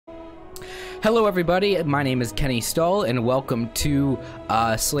Hello everybody, my name is Kenny Stahl and welcome to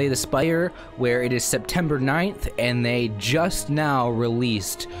Slay the Spire, where it is September 9th and they just now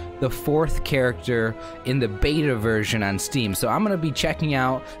released the 4th character in the beta version on Steam. So I'm going to be checking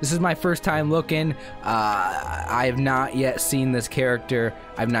out, this is my first time looking, I have not yet seen this character,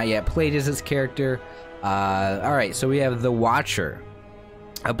 I've not yet played as this character. Alright, so we have the Watcher,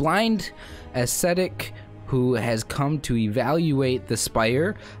 a blind ascetic who has come to evaluate the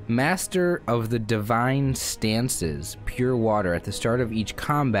Spire, master of the divine stances, pure water. At the start of each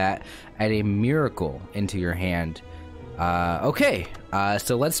combat, add a miracle into your hand. Okay,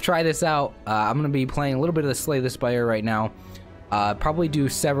 so let's try this out. I'm going to be playing a little bit of the Slay the Spire right now. Probably do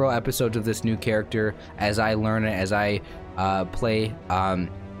several episodes of this new character as I learn it, as I play. I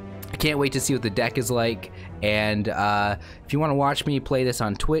can't wait to see what the deck is like. And if you want to watch me play this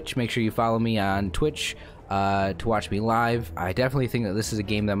on Twitch, make sure you follow me on Twitch to watch me live. I definitely think that this is a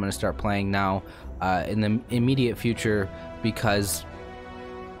game that I'm going to start playing now in the immediate future because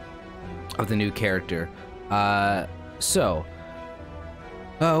of the new character. We have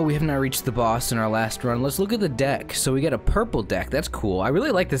not reached the boss in our last run. Let's look at the deck. So we got a purple deck. That's cool. I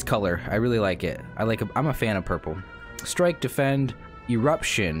really like this color. I really like it. I'm a fan of purple. Strike, defend,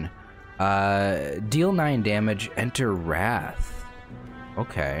 eruption. Deal 9 damage, enter Wrath.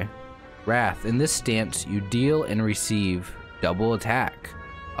 Okay. Wrath. In this stance, you deal and receive double attack.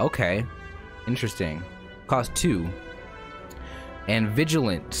 Okay. Interesting. Cost 2. And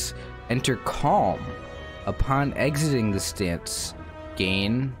Vigilance. Enter Calm. Upon exiting the stance,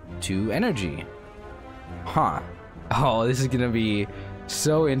 gain 2 energy. Huh. Oh, this is gonna be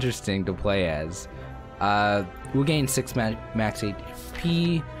so interesting to play as. We'll gain 6 max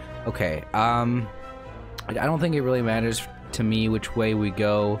HP. Okay, I don't think it really matters to me which way we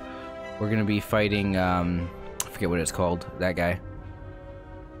go. We're gonna be fighting, I forget what it's called, that guy.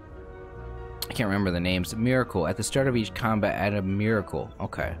 I can't remember the names. Miracle. At the start of each combat, add a miracle.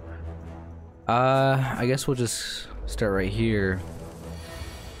 Okay. I guess we'll just start right here.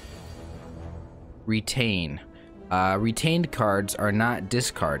 Retain. Retained cards are not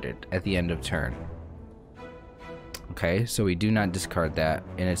discarded at the end of turn. Okay, so we do not discard that,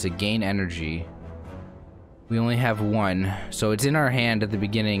 and it's a gain energy. We only have 1, so it's in our hand at the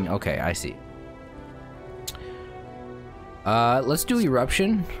beginning. Okay, I see. Let's do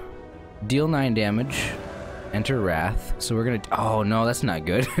Eruption. Deal 9 damage. Enter Wrath. So we're gonna... Oh, no, that's not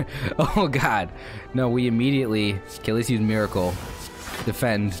good. Oh, God. No, we immediately... Okay, let's use Miracle.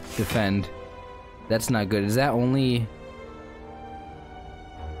 Defend. Defend. That's not good. Is that only...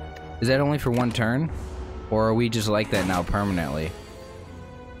 Is that only for 1 turn? Or are we just like that now permanently?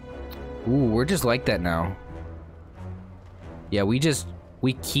 Ooh, we're just like that now. Yeah, we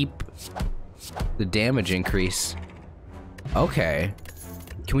keep the damage increase. Okay.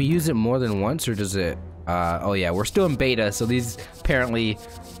 Can we use it more than once, or does it... oh yeah, we're still in beta, so these apparently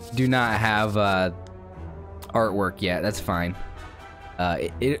do not have artwork yet. That's fine.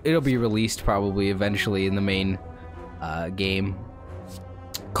 It'll be released probably eventually in the main game.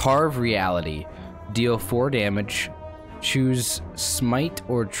 Carve Reality. Deal 4 damage. Choose Smite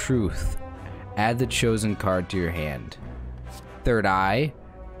or Truth. Add the chosen card to your hand. Third Eye.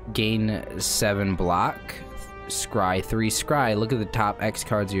 Gain 7 block. Scry 3 scry. Look at the top X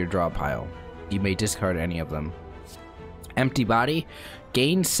cards of your draw pile. You may discard any of them. Empty Body.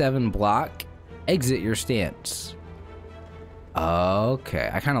 Gain 7 block. Exit your stance. Okay,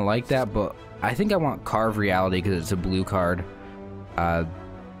 I kind of like that, but I think I want Carve Reality because it's a blue card.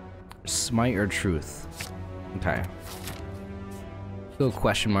 Smite or Truth. Okay. Little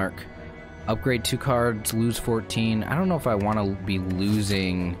question mark. Upgrade 2 cards, lose 14. I don't know if I want to be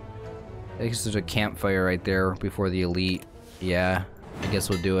losing. I guess there's a campfire right there before the elite. Yeah, I guess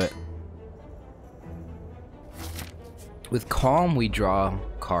we'll do it. With Calm, we draw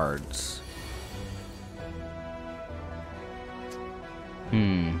cards.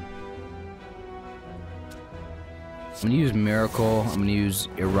 I'm gonna use Miracle. I'm gonna use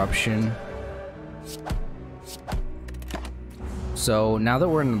Eruption. So now that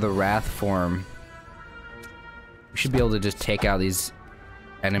we're in the Wrath form, we should be able to just take out these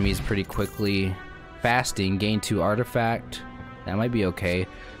enemies pretty quickly. Fasting, gain 2 artifact. That might be okay.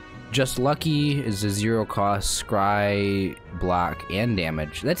 Just Lucky is a 0 cost scry, block, and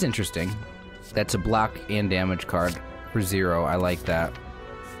damage. That's interesting. That's a block and damage card for 0. I like that.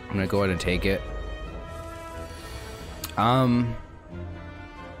 I'm gonna go ahead and take it. I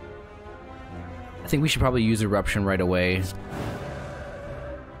think we should probably use Eruption right away,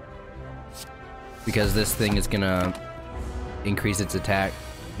 because this thing is gonna increase its attack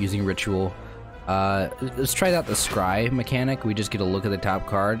using Ritual. Let's try out the scry mechanic. We just get a look at the top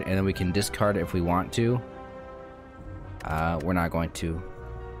card, and then we can discard it if we want to. We're not going to.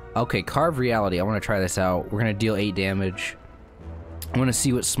 Okay, Carve Reality. I want to try this out. We're going to deal 8 damage. I want to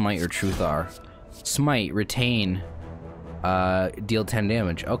see what Smite or Truth are. Smite, retain, deal 10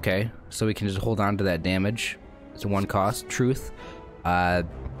 damage. Okay, so we can just hold on to that damage. It's 1 cost. Truth,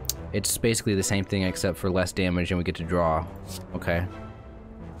 it's basically the same thing except for less damage, and we get to draw. Okay.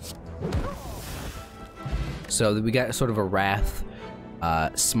 So we got sort of a Wrath,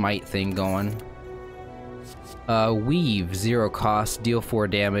 Smite thing going. Weave, 0 cost, deal 4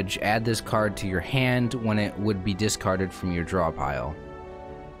 damage, add this card to your hand when it would be discarded from your draw pile.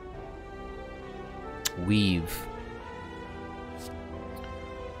 Weave.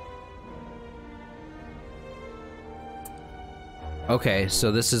 Okay,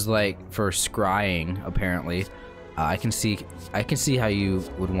 so this is like for scrying, apparently. I can see how you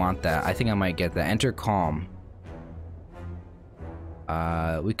would want that. I think I might get that. Enter Calm.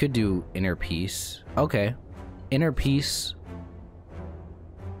 We could do Inner Peace. Okay. Inner Peace.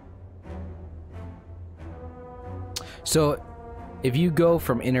 So, if you go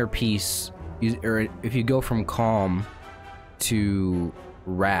from Inner Peace, or if you go from Calm to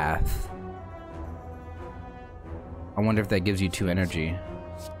Wrath, I wonder if that gives you 2 energy.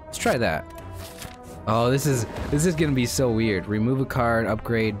 Let's try that. Oh, this is gonna be so weird. Remove a card,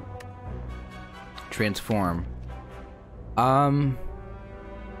 upgrade, transform.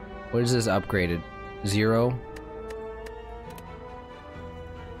 What is this upgraded? 0.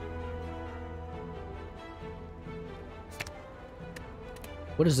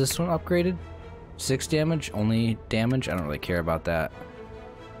 What is this one upgraded? 6 damage? Only damage? I don't really care about that.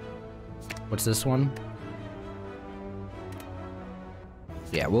 What's this one?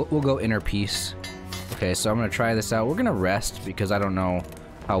 Yeah, we'll go Inner Peace. Okay, so I'm gonna try this out. We're gonna rest because I don't know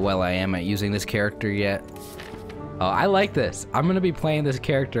how well I am at using this character yet. Oh, I like this. I'm gonna be playing this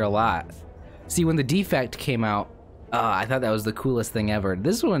character a lot. See, when the Defect came out, I thought that was the coolest thing ever.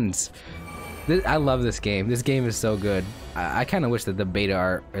 I love this game. This game is so good. I kind of wish that the beta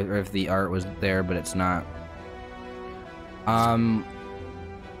art, or if the art was there, but it's not.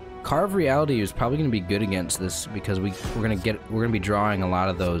 Carve Reality is probably gonna be good against this because we're gonna be drawing a lot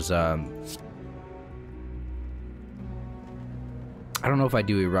of those. I don't know if I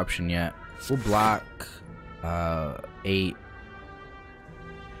do Eruption yet. We'll block 8.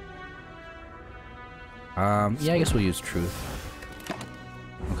 Yeah, I guess we'll use Truth.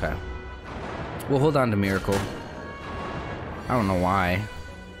 Okay. We'll hold on to Miracle. I don't know why.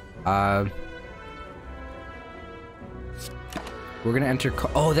 We're gonna enter.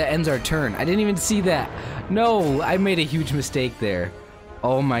 Oh, that ends our turn. I didn't even see that. No, I made a huge mistake there.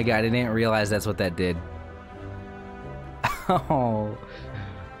 Oh my god, I didn't realize that's what that did. Oh.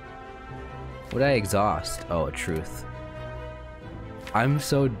 What did I exhaust? Oh, Truth. I'm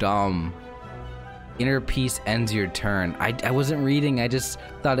so dumb. Inner Peace ends your turn. I wasn't reading, I just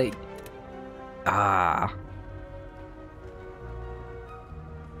thought it... Ah.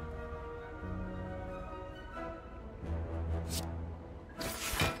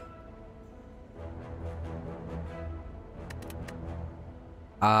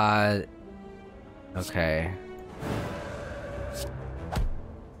 Okay.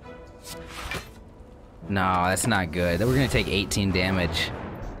 No, that's not good. We're gonna take 18 damage.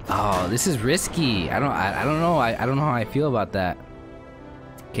 Oh, this is risky. I don't know. I don't know how I feel about that.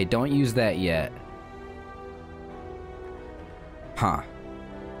 Okay, don't use that yet. Huh.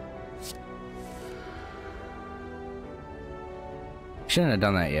 Shouldn't have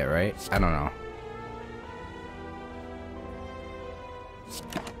done that yet, right? I don't know.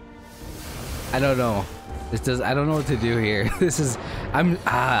 I don't know. I don't know what to do here. This is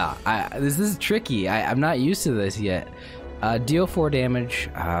tricky. I'm not used to this yet. Deal 4 damage.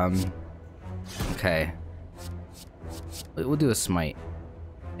 Okay. We'll do a Smite.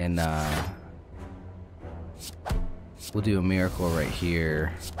 And we'll do a Miracle right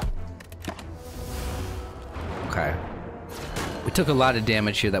here. Okay. We took a lot of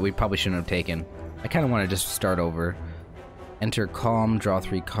damage here that we probably shouldn't have taken. I kind of want to just start over. Enter Calm, draw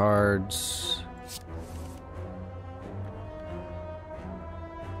 3 cards.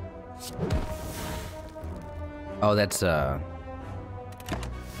 Oh, that's ah,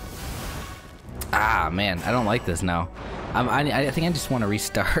 man, I don't like this now. I think I just want to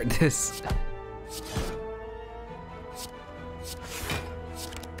restart this.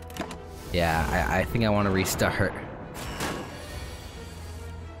 Yeah, I think I want to restart.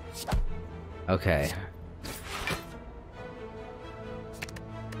 Okay.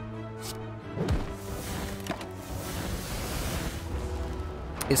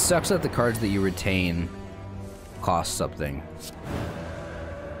 It sucks that the cards that you retain cost something.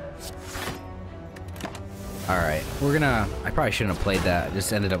 Alright, we're gonna... I probably shouldn't have played that. I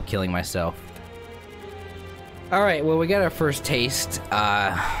just ended up killing myself. Alright, well, we got our first taste.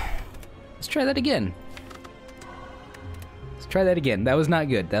 Let's try that again. Let's try that again. That was not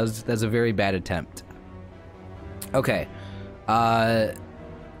good. That's a very bad attempt. Okay.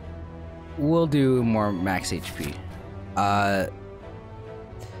 We'll do more max HP. I'm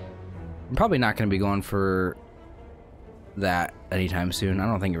probably not going to be going for that anytime soon. I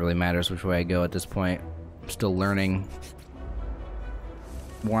don't think it really matters which way I go at this point. I'm still learning.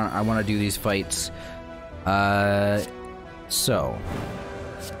 I want to do these fights. So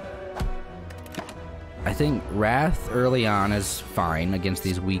I think Wrath early on is fine against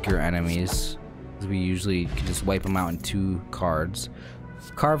these weaker enemies, because we usually can just wipe them out in 2 cards.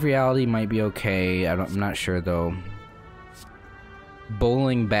 Carve Reality might be okay. I'm not sure though.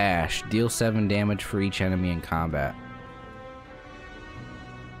 Bowling Bash, deal 7 damage for each enemy in combat.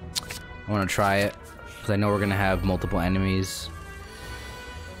 I want to try it because I know we're gonna have multiple enemies.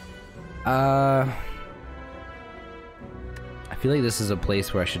 I feel like this is a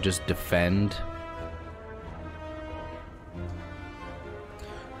place where I should just defend.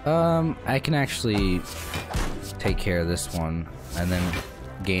 I can actually take care of this one and then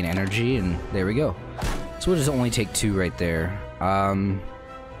gain energy, and there we go. So we'll just only take 2 right there.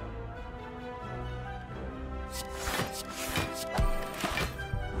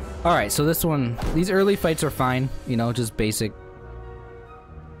 Alright, so this one, these early fights are fine, you know, just basic.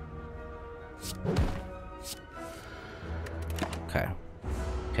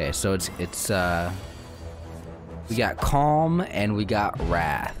 Okay, so it's we got Calm and we got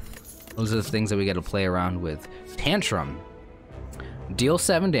Wrath. Those are the things that we got to play around with. Tantrum. Deal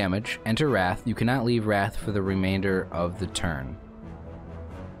 7 damage, enter Wrath. You cannot leave Wrath for the remainder of the turn.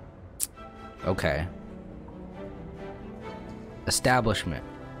 Okay. Establishment.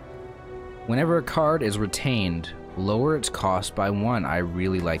 Whenever a card is retained, lower its cost by 1. I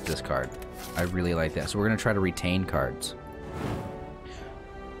really like this card. I really like that. So we're going to try to retain cards.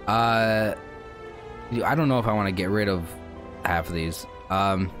 I don't know if I want to get rid of half of these.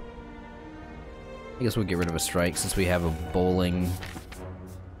 I guess we'll get rid of a strike since we have a bowling...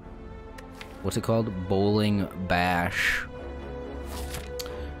 What's it called? Bowling Bash.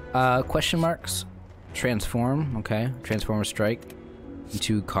 Question marks. Transform. Okay. Transform a strike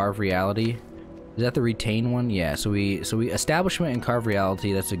into Carve Reality. Is that the retain one? Yeah. So we Establishment and Carve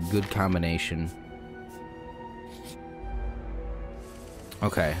Reality. That's a good combination.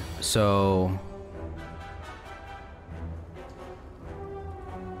 Okay. So.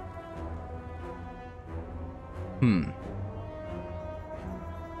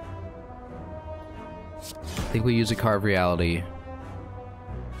 I think we use a Carve Reality.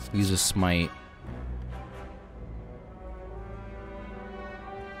 Use a Smite.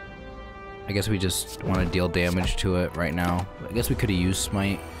 I guess we just want to deal damage to it right now. I guess we could have used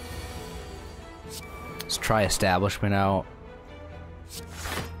Smite. Let's try Establishment out.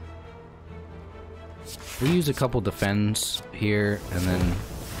 We'll use a couple defends here, and then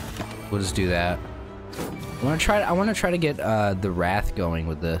we'll just do that. I want to try to get the Wrath going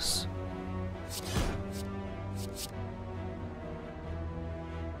with this.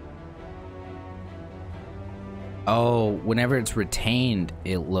 Oh, whenever it's retained,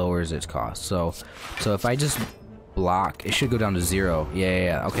 it lowers its cost. So if I just block, it should go down to 0.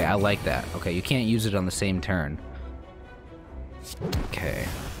 Yeah. Okay, I like that. Okay, you can't use it on the same turn. Okay.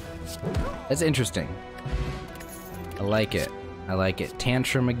 That's interesting. I like it. I like it.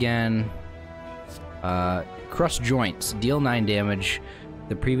 Tantrum again. Crush Joints. Deal 9 damage.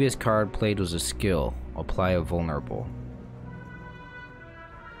 The previous card played was a skill. Apply a vulnerable.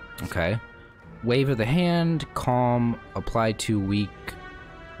 Okay. Wave of the hand. Calm. Apply to weak.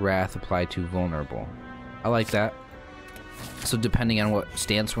 Wrath. Apply to vulnerable. I like that. So depending on what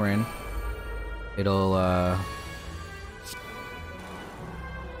stance we're in, it'll I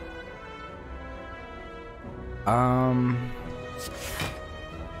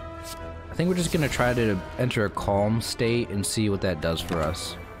think we're just gonna try to enter a calm state and see what that does for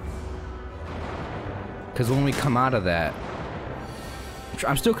us. Because when we come out of that,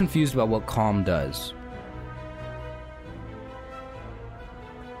 I'm still confused about what calm does.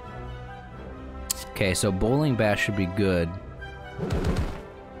 Okay, so Bowling Bash should be good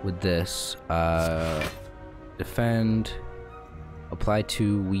with this. Defend. Apply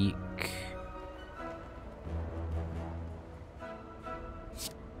to weak.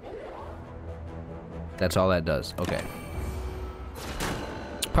 That's all that does. Okay.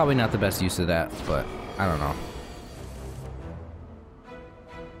 Probably not the best use of that, but I don't know.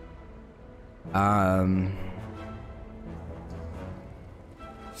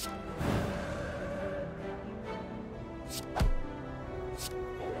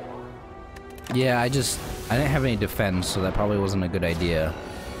 Yeah, I didn't have any defense, so that probably wasn't a good idea.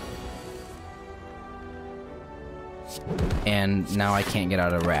 And now I can't get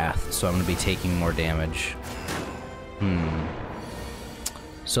out of Wrath, so I'm gonna be taking more damage.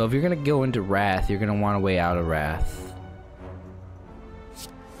 So if you're gonna go into Wrath, you're gonna want a way out of Wrath.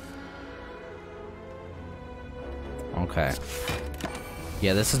 Okay.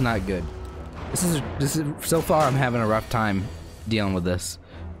 Yeah, this is not good. This is so far I'm having a rough time dealing with this.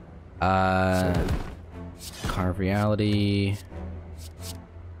 Carve reality.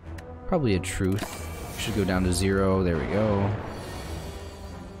 Probably a truth. Should go down to 0. There we go.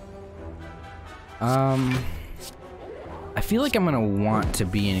 I feel like I'm gonna want to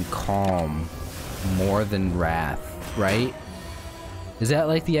be in calm more than wrath, right? Is that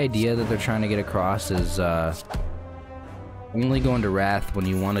like the idea that they're trying to get across? Is only go into wrath when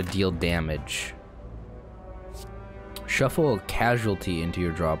you want to deal damage. Shuffle a casualty into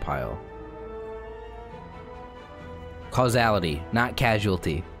your draw pile. Causality, not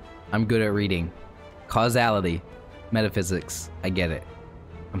casualty. I'm good at reading. Causality. Metaphysics. I get it.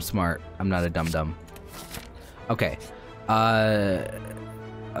 I'm smart. I'm not a dum-dum. Okay. Oh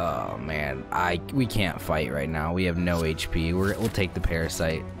man. We can't fight right now. We have no HP. We'll take the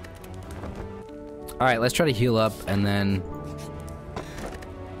parasite. Alright, let's try to heal up and then...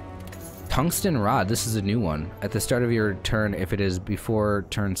 Tungsten Rod, this is a new one. At the start of your turn, if it is before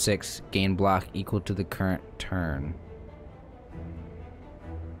turn 6, gain block equal to the current turn.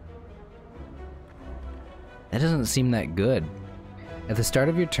 That doesn't seem that good. At the start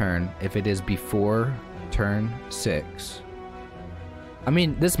of your turn, if it is before turn 6. I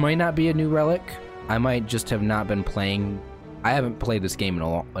mean, this might not be a new relic. I might just have not been playing. I haven't played this game in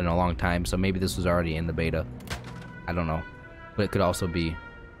a long time, so maybe this was already in the beta. I don't know. But it could also be...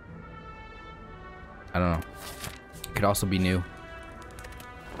 I don't know. It could also be new.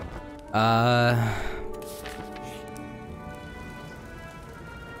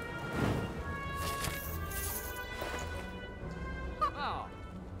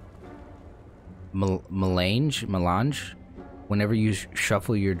 Melange? Whenever you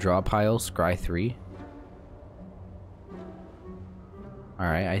shuffle your draw pile, scry 3.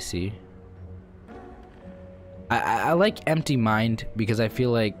 Alright, I see. I like Empty Mind because I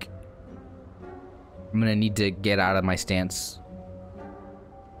feel like I'm gonna need to get out of my stance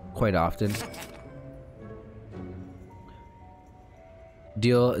quite often.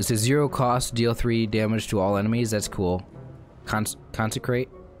 It's a 0 cost, deal 3 damage to all enemies. That's cool. Consecrate.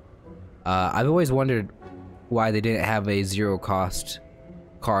 I've always wondered why they didn't have a 0 cost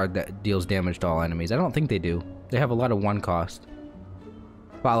card that deals damage to all enemies. I don't think they do. They have a lot of 1 cost.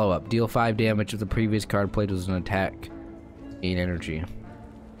 Follow up. Deal 5 damage if the previous card played was an attack. Gain energy.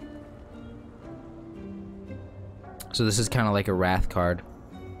 So this is kind of like a Wrath card.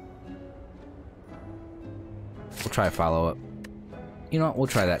 We'll try follow up. You know what? We'll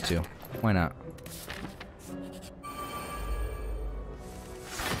try that too. Why not?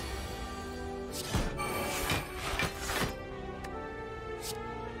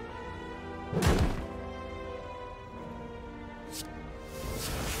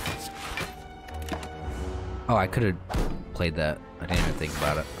 Oh, I could have played that. I didn't even think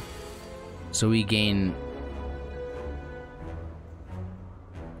about it. So we gain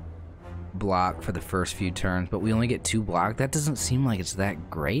block for the first few turns, but we only get 2 block. That doesn't seem like it's that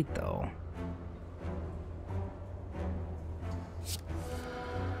great, though.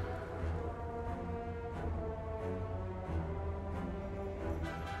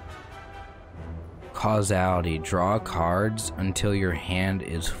 Causality. Draw cards until your hand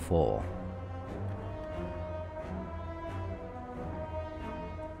is full.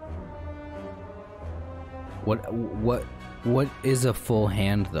 What is a full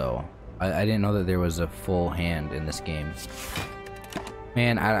hand, though? I didn't know that there was a full hand in this game.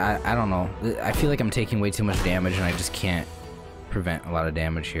 Man, I don't know. I feel like I'm taking way too much damage and I just can't prevent a lot of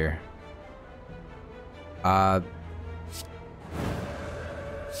damage here.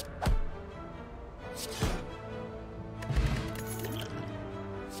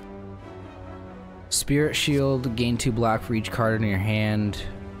 Spirit Shield, gain 2 block for each card in your hand.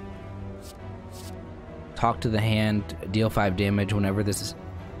 Talk to the hand, deal 5 damage whenever this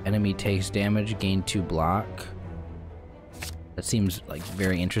enemy takes damage, gain 2 block. That seems like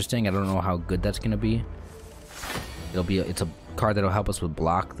very interesting. I don't know how good that's gonna be. It's a card that'll help us with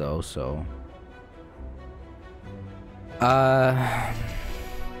block though, so. I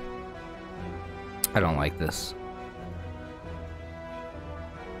don't like this.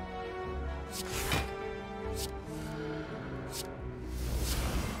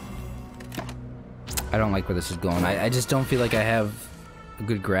 I don't like where this is going. I just don't feel like I have a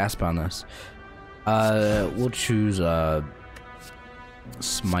good grasp on this. We'll choose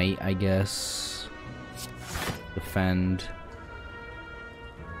smite, I guess. Defend.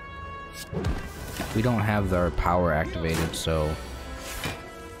 We don't have our power activated, so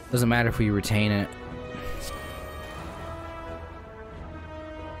doesn't matter if we retain it.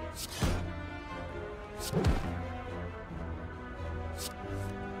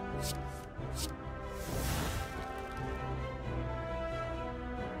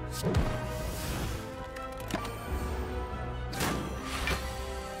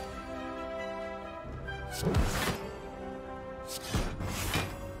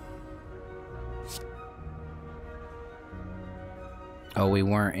 Oh, we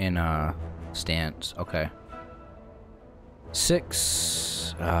weren't in stance. Okay.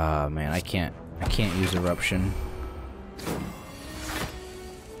 6. Ah, man, I can't use eruption.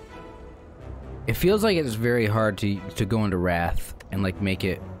 It feels like it's very hard to go into wrath and like make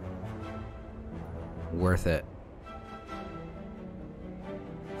it worth it.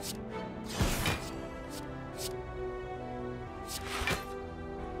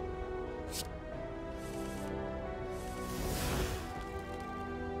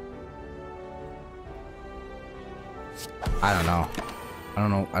 I don't know.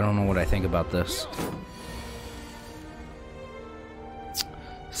 I don't know what I think about this.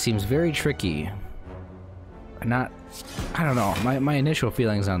 Seems very tricky. I don't know. My initial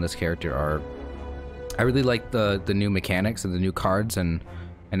feelings on this character are I really like the new mechanics and the new cards and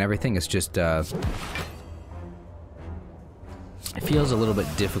everything. It's just it feels a little bit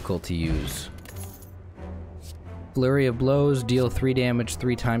difficult to use. Flurry of blows, deal 3 damage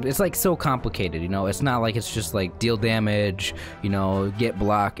 3 times. It's like so complicated, you know? It's not like it's just like deal damage, you know, get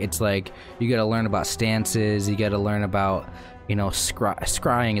block. It's like you gotta learn about stances, you gotta learn about, you know,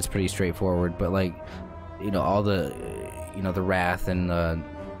 scrying is pretty straightforward, but like, you know, all the, you know, the wrath and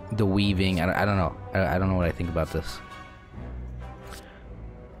the weaving, I don't know. I don't know what I think about this.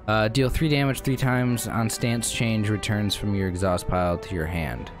 Deal 3 damage 3 times on stance change, returns from your exhaust pile to your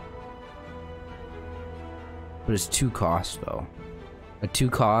hand. But it's 2 cost though. A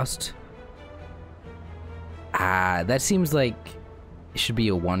 2 cost? Ah, that seems like it should be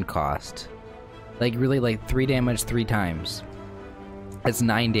a 1 cost. Like really like 3 damage 3 times. That's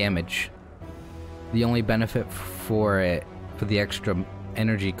 9 damage. The only benefit for it, for the extra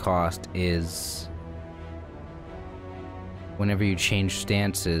energy cost, is whenever you change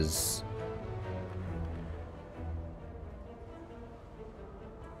stances.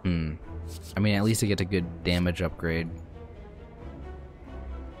 I mean, at least I get a good damage upgrade.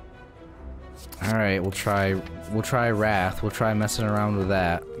 Alright, we'll try Wrath. We'll try messing around with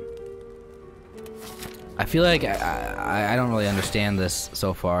that. I feel like I don't really understand this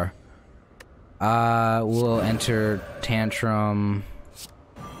so far. We'll enter Tantrum.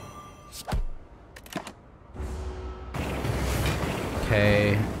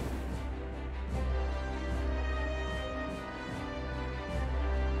 Okay.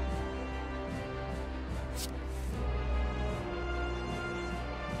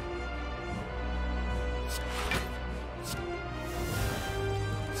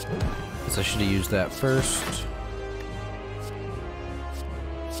 So I should have used that first.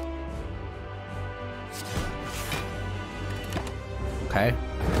 Okay.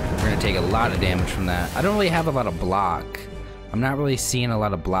 We're gonna take a lot of damage from that. I don't really have a lot of block. I'm not really seeing a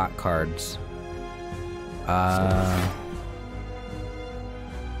lot of block cards.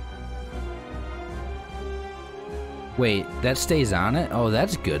 Wait, that stays on it? Oh,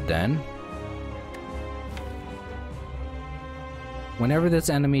 that's good then. Whenever this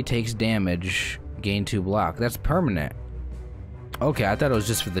enemy takes damage, gain 2 block. That's permanent. Okay, I thought it was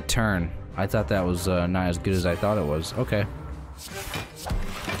just for the turn. I thought that was not as good as I thought it was. Okay.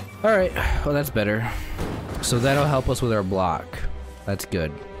 Alright, well that's better. So that'll help us with our block. That's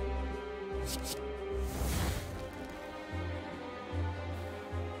good.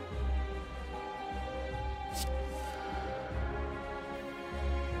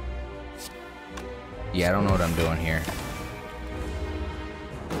 Yeah, I don't know what I'm doing here.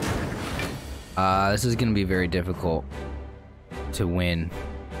 This is gonna be very difficult to win.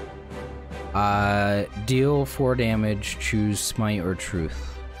 Deal 4 damage, choose Smite or Truth.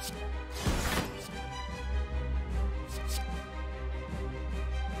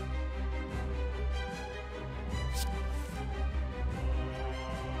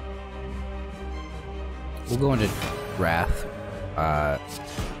 We'll go into Wrath.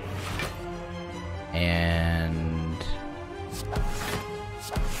 And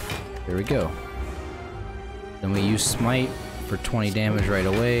there we go. Then we use Smite for 20 damage right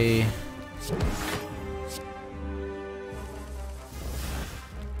away.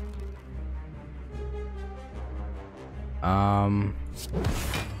 We're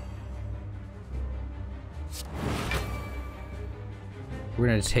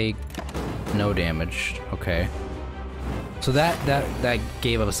gonna take no damage. Okay. So that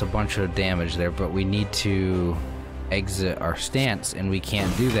gave us a bunch of damage there, but we need to exit our stance, and we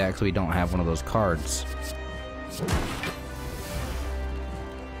can't do that because we don't have one of those cards.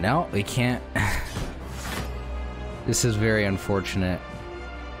 No, we can't. This is very unfortunate.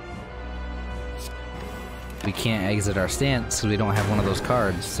 We can't exit our stance because we don't have one of those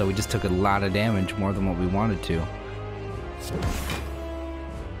cards, so we just took a lot of damage, more than what we wanted to.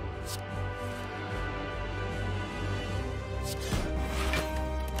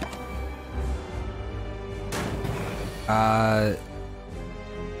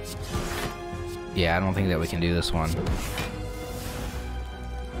 Yeah, I don't think that we can do this one.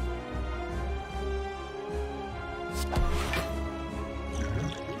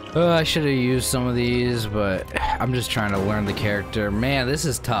 I should have used some of these, but I'm just trying to learn the character. Man, this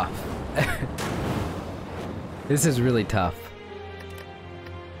is tough. This is really tough.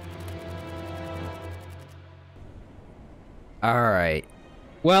 Alright.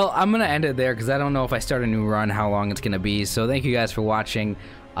 Well, I'm gonna end it there because I don't know if I start a new run how long it's gonna be. So thank you guys for watching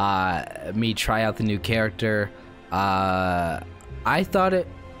me try out the new character. My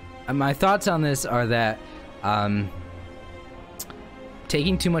thoughts on this are that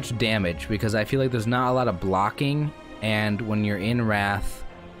taking too much damage, because I feel like there's not a lot of blocking, and when you're in Wrath,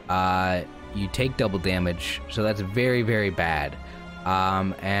 you take double damage, so that's very, very bad.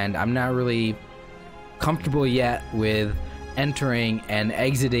 And I'm not really comfortable yet with entering and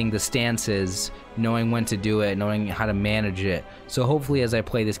exiting the stances, knowing when to do it, knowing how to manage it. So hopefully as I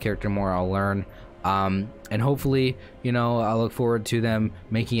play this character more, I'll learn. And hopefully, you know, I'll look forward to them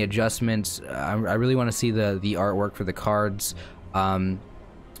making adjustments. I really want to see the artwork for the cards.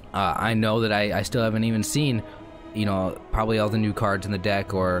 I know that I still haven't even seen, you know, probably all the new cards in the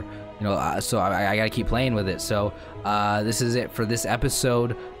deck, or, you know, so I gotta keep playing with it. So this is it for this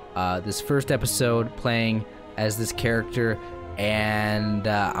episode, this first episode playing as this character, and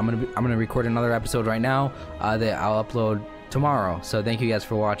I'm gonna record another episode right now that I'll upload tomorrow. So thank you guys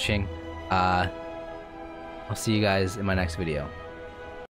for watching. I'll see you guys in my next video.